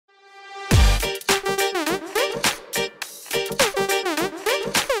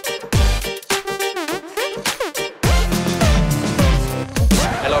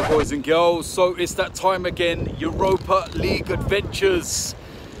boys and girls. So it's that time again, Europa League adventures.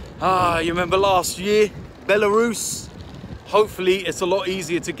 You remember last year, Belarus? Hopefully it's a lot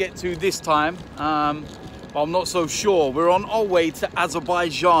easier to get to this time. I'm not so sure. We're on our way to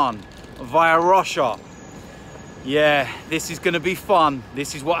Azerbaijan via Russia. Yeah, this is going to be fun.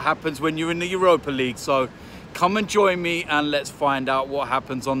 This is what happens when you're in the Europa League. So come and join me and let's find out what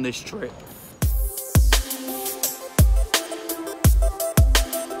happens on this trip.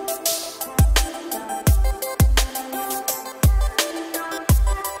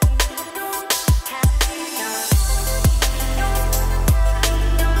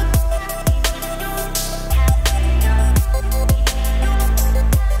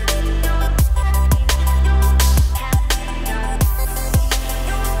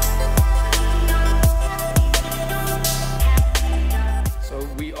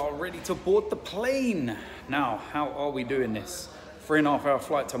 To board the plane. Now, how are we doing this? 3.5 hour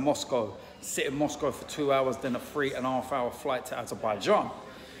flight to Moscow, sit in Moscow for 2 hours, then a 3.5 hour flight to Azerbaijan.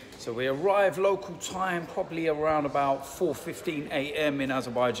 So we arrive local time probably around about 4:15 a.m. in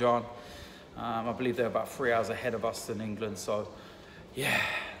Azerbaijan. I believe they're about 3 hours ahead of us in England. So yeah,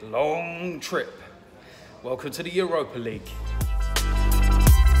 long trip. Welcome to the Europa League.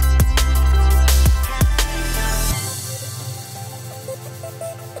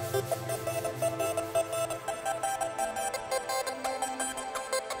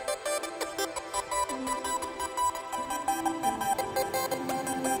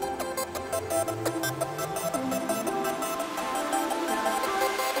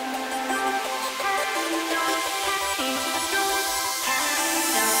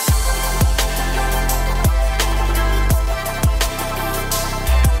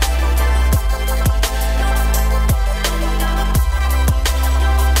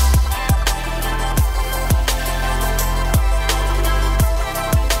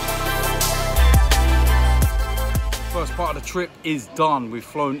 Part of the trip is done. We've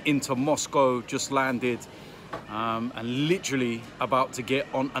flown into Moscow, just landed, and literally about to get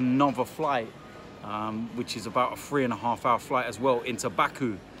on another flight, which is about a 3.5 hour flight as well into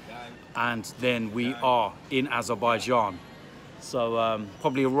Baku, and then we are in Azerbaijan. So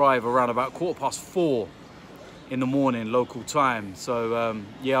probably arrive around about 4:15 in the morning local time. So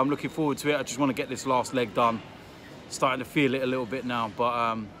yeah, I'm looking forward to it. I just want to get this last leg done. Starting to feel it a little bit now,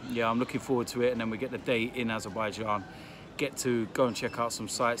 but yeah, I'm looking forward to it. And then we get the day in Azerbaijan, get to go and check out some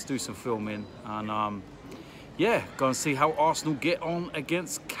sites, do some filming, and yeah, go and see how Arsenal get on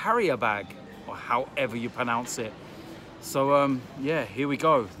against Qarabag, or however you pronounce it. So yeah, here we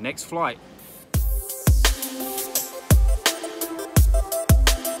go, next flight.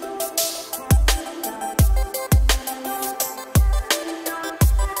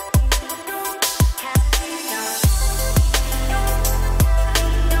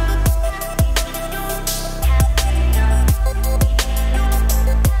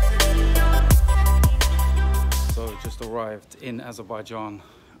 Arrived in Azerbaijan,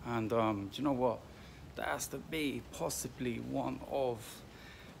 and do you know what? That has to be possibly one of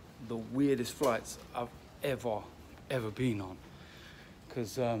the weirdest flights I've ever been on,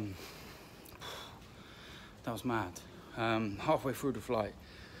 because that was mad. Halfway through the flight,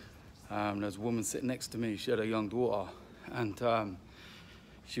 there's a woman sitting next to me. She had a young daughter, and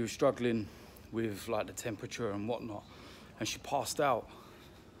she was struggling with like the temperature and whatnot, and she passed out,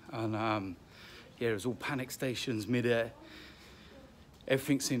 and yeah, it was all panic stations mid-air.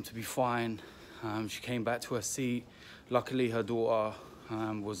 Everything seemed to be fine. She came back to her seat. Luckily, her daughter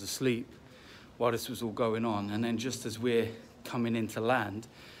was asleep while this was all going on. And then just as we're coming into land,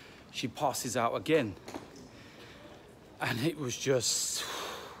 she passes out again. And it was just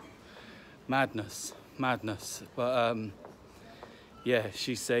madness, madness. But yeah,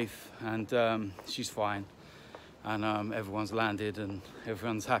 she's safe and she's fine. And everyone's landed and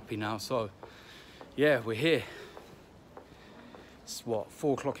everyone's happy now. So yeah, we're here. It's what,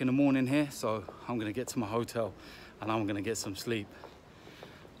 4 o'clock in the morning here, so I'm gonna get to my hotel and I'm gonna get some sleep.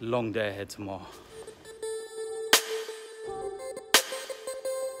 Long day ahead tomorrow.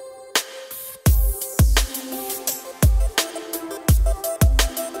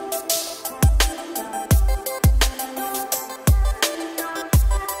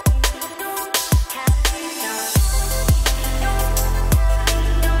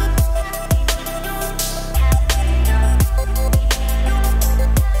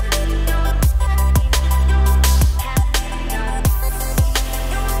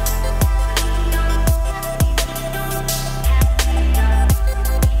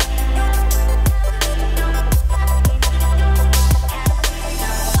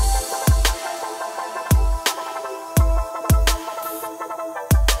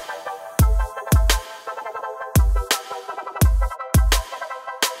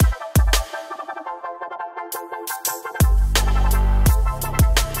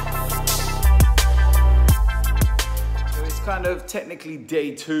 kind of technically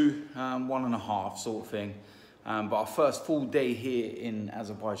day 2, 1.5 sort of thing. But our first full day here in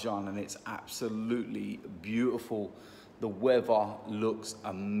Azerbaijan, and it's absolutely beautiful. The weather looks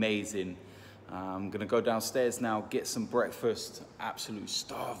amazing. I'm gonna go downstairs now, get some breakfast, absolutely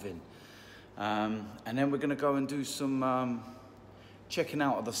starving. And then we're gonna go and do some checking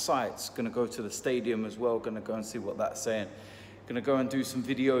out of the sites. Gonna go to the stadium as well, gonna go and see what that's saying. Gonna go and do some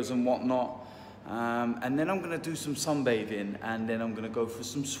videos and whatnot. And then I'm gonna do some sunbathing, and then I'm gonna go for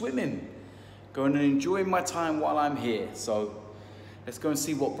some swimming. Going and enjoying my time while I'm here. So let's go and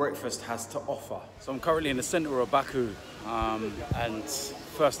see what breakfast has to offer. So I'm currently in the center of Baku, and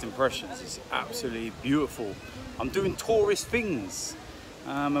first impressions is absolutely beautiful. I'm doing tourist things,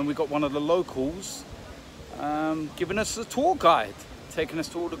 and we got one of the locals giving us a tour guide, taking us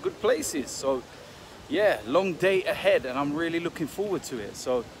to all the good places. So yeah, long day ahead, and I'm really looking forward to it.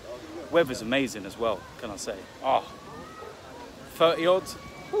 So weather's amazing as well, can I say? 30 odd,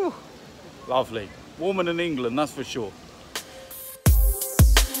 whew, lovely. Warmer than England, that's for sure.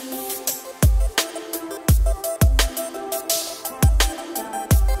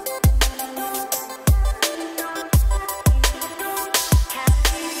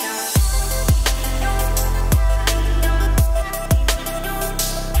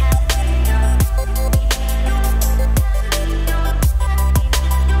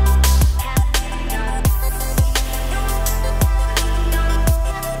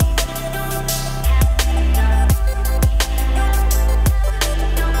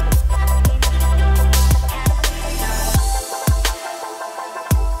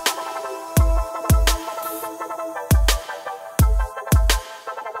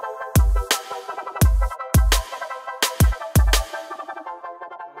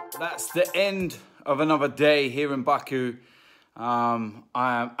 That's the end of another day here in Baku. I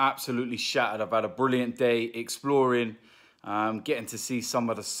am absolutely shattered. I've had a brilliant day exploring, getting to see some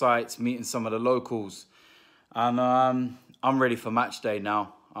of the sites, meeting some of the locals. And I'm ready for match day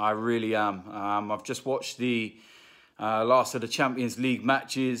now. I really am. I've just watched the last of the Champions League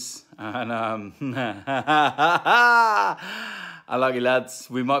matches. And I like you, lads.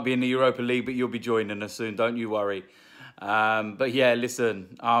 We might be in the Europa League, but you'll be joining us soon. Don't you worry. But yeah,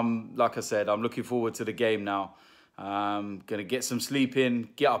 listen, like I said, I'm looking forward to the game now. Gonna get some sleep in,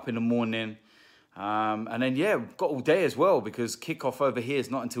 get up in the morning. And then, yeah, we've got all day as well, because kickoff over here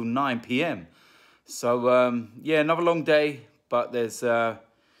is not until 9 p.m. So, yeah, another long day, but there's that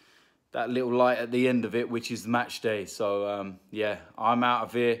little light at the end of it, which is the match day. So, yeah, I'm out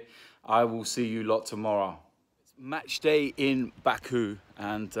of here. I will see you lot tomorrow. Match day in Baku,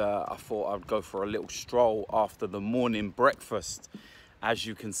 and I thought I'd go for a little stroll after the morning breakfast. As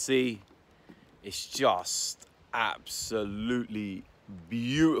you can see, it's just absolutely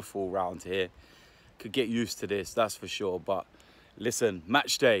beautiful around here. Could get used to this, that's for sure. But listen,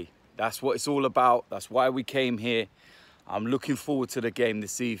 match day, that's what it's all about. That's why we came here. I'm looking forward to the game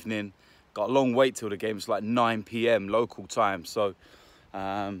this evening. Got a long wait till the game. It's like 9 p.m. local time. So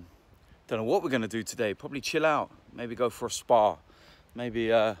don't know what we're going to do today. Probably chill out. Maybe go for a spa. Maybe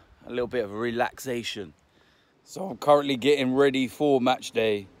a little bit of a relaxation. So I'm currently getting ready for match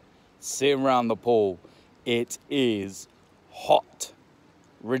day. Sitting around the pool. It is hot.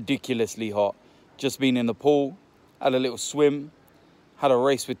 Ridiculously hot. Just been in the pool. Had a little swim. Had a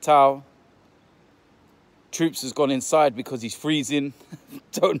race with Tao. Troops has gone inside because he's freezing.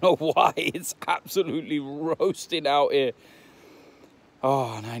 Don't know why. It's absolutely roasting out here.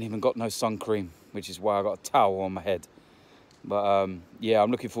 Oh, and I ain't even got no sun cream, which is why I got a towel on my head. But yeah, I'm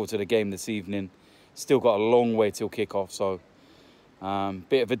looking forward to the game this evening. Still got a long way till kickoff, so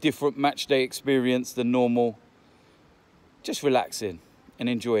bit of a different match day experience than normal. Just relaxing and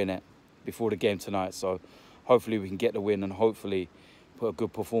enjoying it before the game tonight. So hopefully we can get the win and hopefully put a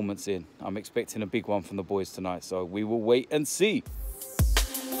good performance in. I'm expecting a big one from the boys tonight, so we will wait and see.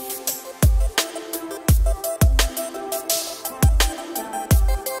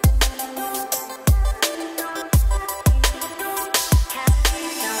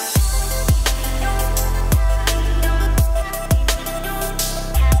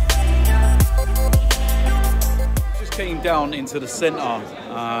 Down into the centre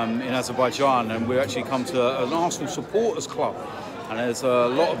in Azerbaijan, and we actually come to an Arsenal supporters club, and there's a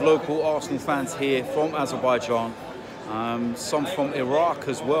lot of local Arsenal fans here from Azerbaijan, some from Iraq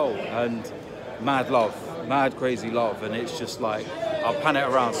as well, and mad love, mad crazy love. And it's just like, I'll pan it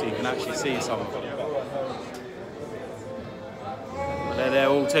around so you can actually see some of them. They're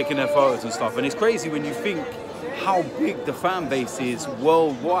all taking their photos and stuff, and it's crazy when you think how big the fan base is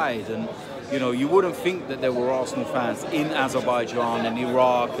worldwide. And you know, you wouldn't think that there were Arsenal fans in Azerbaijan and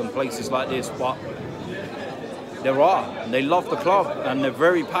Iraq and places like this, but There are, and they love the club, and they're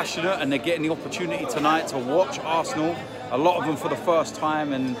very passionate, and they're getting the opportunity tonight to watch Arsenal. A lot of them for the first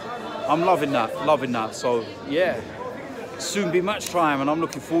time, and I'm loving that. So yeah, soon be match time, and I'm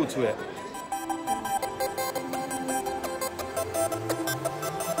looking forward to it.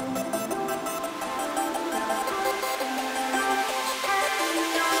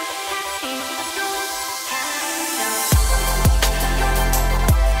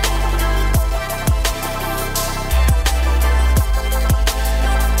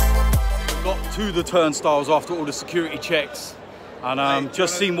 To the turnstiles after all the security checks, and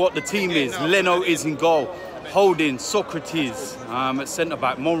just seen what the team is. Leno is in goal, holding Sokratis at centre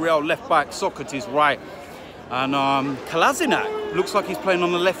back, Monreal left back, Sokratis right, and Kolasinac looks like he's playing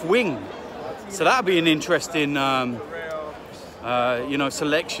on the left wing. So that'll be an interesting, you know,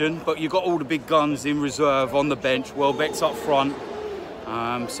 selection. But you've got all the big guns in reserve on the bench. Welbeck's up front.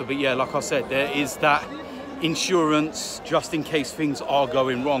 But yeah, like I said, there is that insurance just in case things are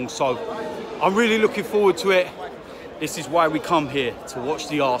going wrong. So I'm really looking forward to it. This is why we come here, to watch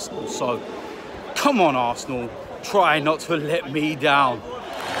the Arsenal. So come on, Arsenal, try not to let me down.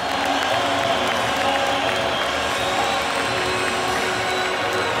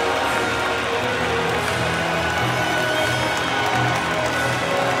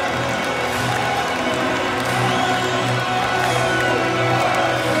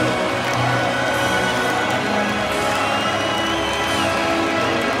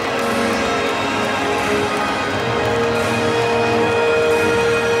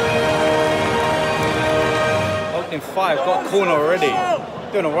 Got a corner already.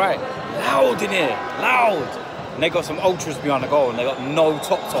 Doing all right. Loud in here. Loud. And they got some ultras behind the goal, and they got no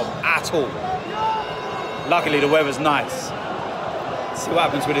tops on at all. Luckily, the weather's nice. Let's see what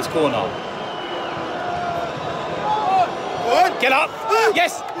happens with this corner. Get up.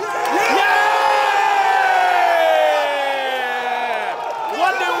 Yes. Yeah!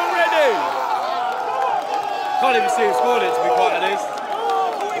 1-0 already. Can't even see who scored it, to be quite honest.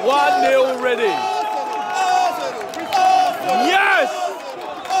 1-0 already. Yes!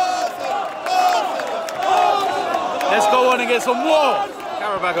 Let's go on and get some more.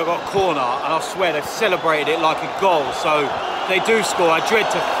 Qarabag have got a corner, and I swear they've celebrated it like a goal. So they do score. I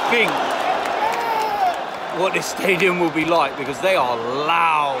dread to think what this stadium will be like, because they are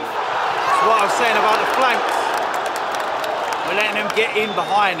loud. That's what I was saying about the flanks. We're letting them get in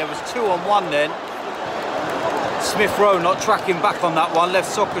behind. There was 2-on-1 then. Smith Rowe not tracking back on that one. Left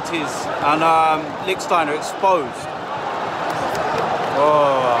Sokratis and Lichtsteiner exposed.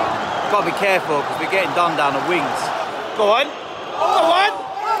 Oh, gotta be careful, because we're getting done down the wings. Go on. Go on.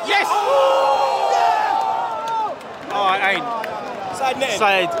 Yes. Oh, it ain't. Side netting.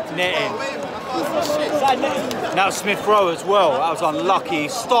 Side netting. Side netting. That was Smith Rowe as well. That was unlucky. He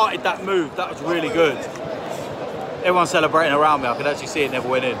started that move. That was really good. Everyone's celebrating around me. I could actually see it never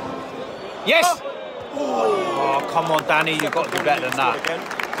went in. Yes. Oh, come on, Danny. You've got to do better than that.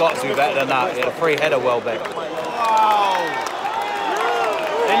 Got to do better than that. Yeah, a free header, Welbeck. Wow.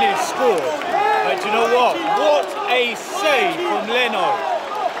 They nearly scored, but do you know what? What a save from Leno.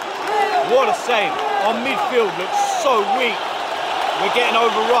 What a save. Our midfield looks so weak. We're getting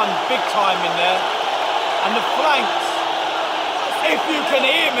overrun big time in there. And the flanks, if you can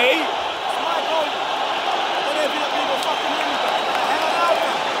hear me.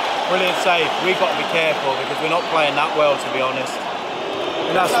 Brilliant save. We've got to be careful, because we're not playing that well, to be honest.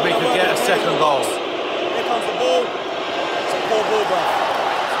 And that's if we could get a second goal. Here comes the ball. It's a poor ball, bro.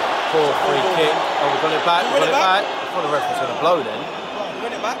 Poor free kick. Oh, we got it back. We got it back. I thought the ref was going to blow then.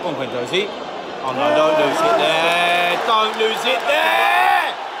 Win it back. Go on, Quintosi. Oh no, don't lose it there. Don't lose it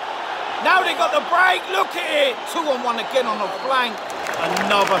there. Now they got the break. Look at it. 2-on-1 again on the flank.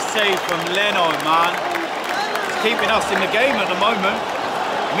 Another save from Leno, man. It's keeping us in the game at the moment.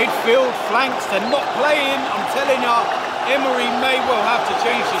 Midfield, flanks, they're not playing. I'm telling you, Emery may well have to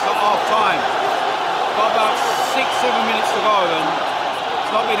change this at half time. Got about 6-7 minutes to go, and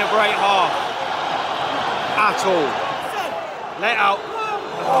it's not been a great half at all. Let out.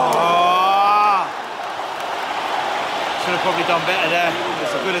 Oh. Should have probably done better there.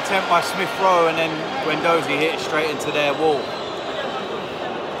 It's a good attempt by Smith Rowe, and then Guendouzi hit it straight into their wall.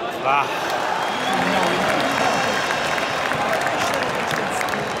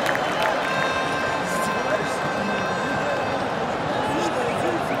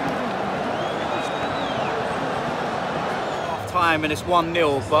 Time, and it's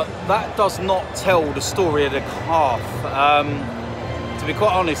 1-0, but that does not tell the story of the half. To be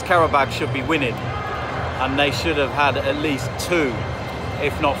quite honest, Qarabag should be winning, and they should have had at least 2,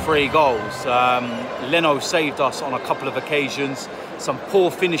 if not 3 goals. Leno saved us on a couple of occasions. Some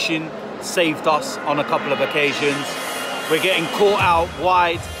poor finishing saved us on a couple of occasions. We're getting caught out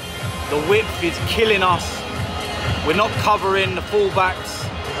wide. The width is killing us. We're not covering the fullbacks,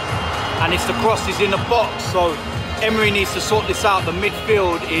 and it's the crosses in the box. So Emery needs to sort this out. The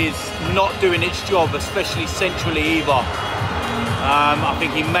midfield is not doing its job, especially centrally either. I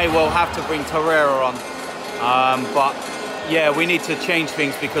think he may well have to bring Torreira on. But yeah, we need to change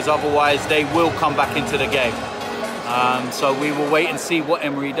things because otherwise they will come back into the game. So we will wait and see what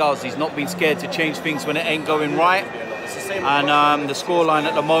Emery does. He's not been scared to change things when it ain't going right. And the scoreline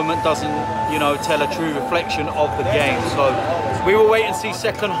at the moment doesn't, you know, tell a true reflection of the game. So we will wait and see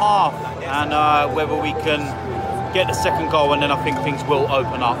second half and whether we can get the second goal, and then I think things will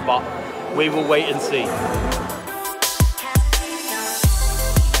open up, but we will wait and see.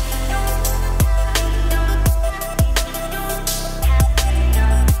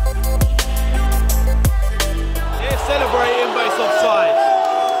 They're celebrating, but it's offside.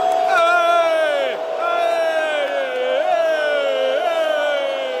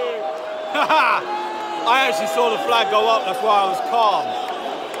 I actually saw the flag go up, that's why I was calm.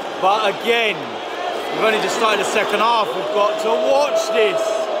 But again, we've only just started the second half, we've got to watch this.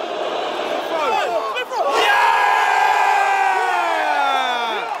 Yeah!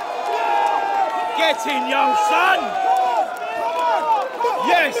 Get in, young son!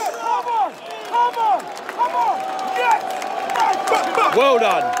 Yes! Well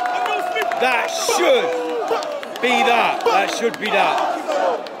done. That should be that. That should be that.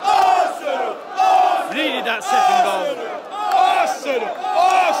 Needed that second goal. Arsenal!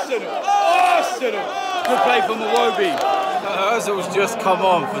 Arsenal! Arsenal! Good play from Iwobi. Ozil's just come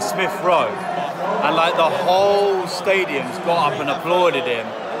on for Smith Rowe, and like the whole stadium's got up and applauded him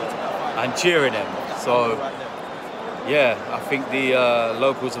and cheering him. So yeah, I think the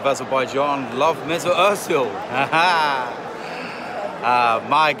locals of Azerbaijan love Mesut Ozil.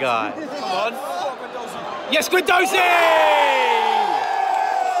 My guy. Come on. Yes, Guendouzi!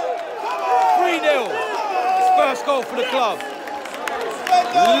 3-0. First goal for the club.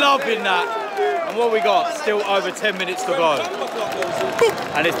 Loving that. And what we got? Still over 10 minutes to go.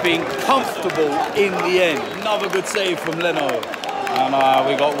 And it's been comfortable in the end. Another good save from Leno. And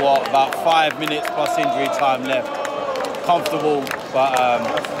we got what? About 5 minutes plus injury time left. Comfortable, but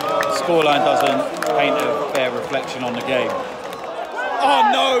the scoreline doesn't paint a fair reflection on the game. Oh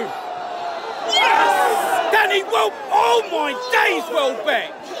no! Yes! Danny oh my days,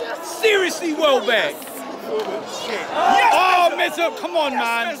 Welbeck! Seriously, Welbeck! Oh, Mesut, come on,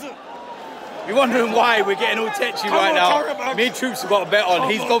 man. You're wondering why we're getting all tetchy right now. Me and Troops have got a bet on.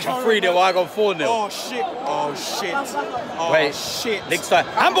 He's gone for 3-0, I got 4-0. Oh, shit. Oh, shit. Oh, wait, shit.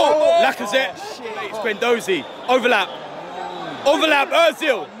 Lichtsteiner. Handball. Lacazette. It's Guendouzi. Overlap. Overlap.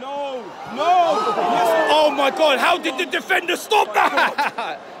 Ozil. No. Oh, my God. How did the defender stop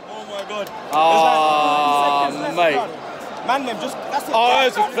that? Oh, my God. Oh, mate. Man, them just... That's it. Oh,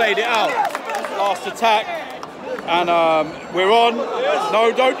 Ozil played it out. Last attack. And we're on.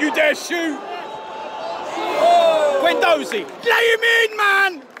 No, don't you dare shoot. Guendouzi, lay him in,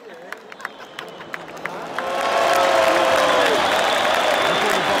 man!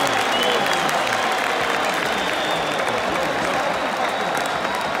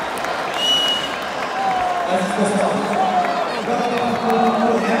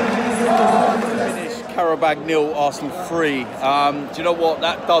 Qarabag 0, Arsenal 3. Do you know what?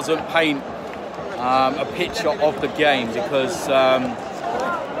 That doesn't paint a picture of the game, because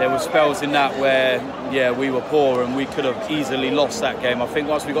there were spells in that where, yeah, we were poor and we could have easily lost that game. I think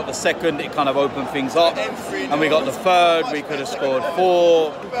once we got the second, it kind of opened things up, and we got the third, we could have scored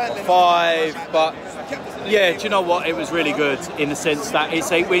 4, 5, but yeah, do you know what? It was really good in the sense that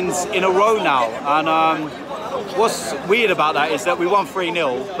it's 8 wins in a row now, and what's weird about that is that we won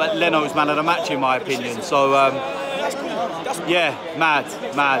 3-0, but Leno's man of the match in my opinion, so yeah, mad.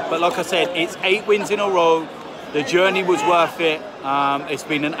 But like I said, it's 8 wins in a row. The journey was worth it. It's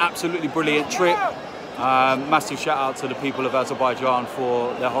been an absolutely brilliant trip. Massive shout out to the people of Azerbaijan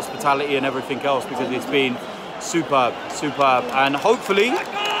for their hospitality and everything else, because it's been superb. And hopefully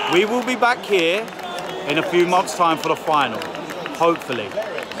we will be back here in a few months' time for the final. Hopefully.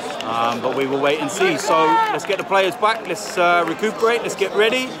 But we will wait and see. So let's get the players back. Let's recuperate. Let's get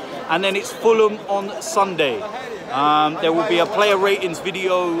ready. And then it's Fulham on Sunday. There will be a player ratings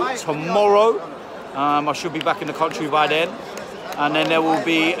video tomorrow. I should be back in the country by then. And then there will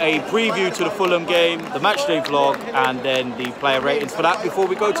be a preview to the Fulham game, the Matchday vlog, and then the player ratings for that before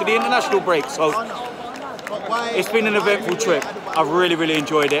we go to the international break. So it's been an eventful trip. I've really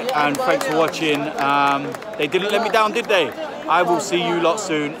enjoyed it, and thanks for watching. They didn't let me down, did they? I will see you lot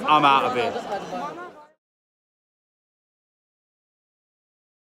soon. I'm out of here.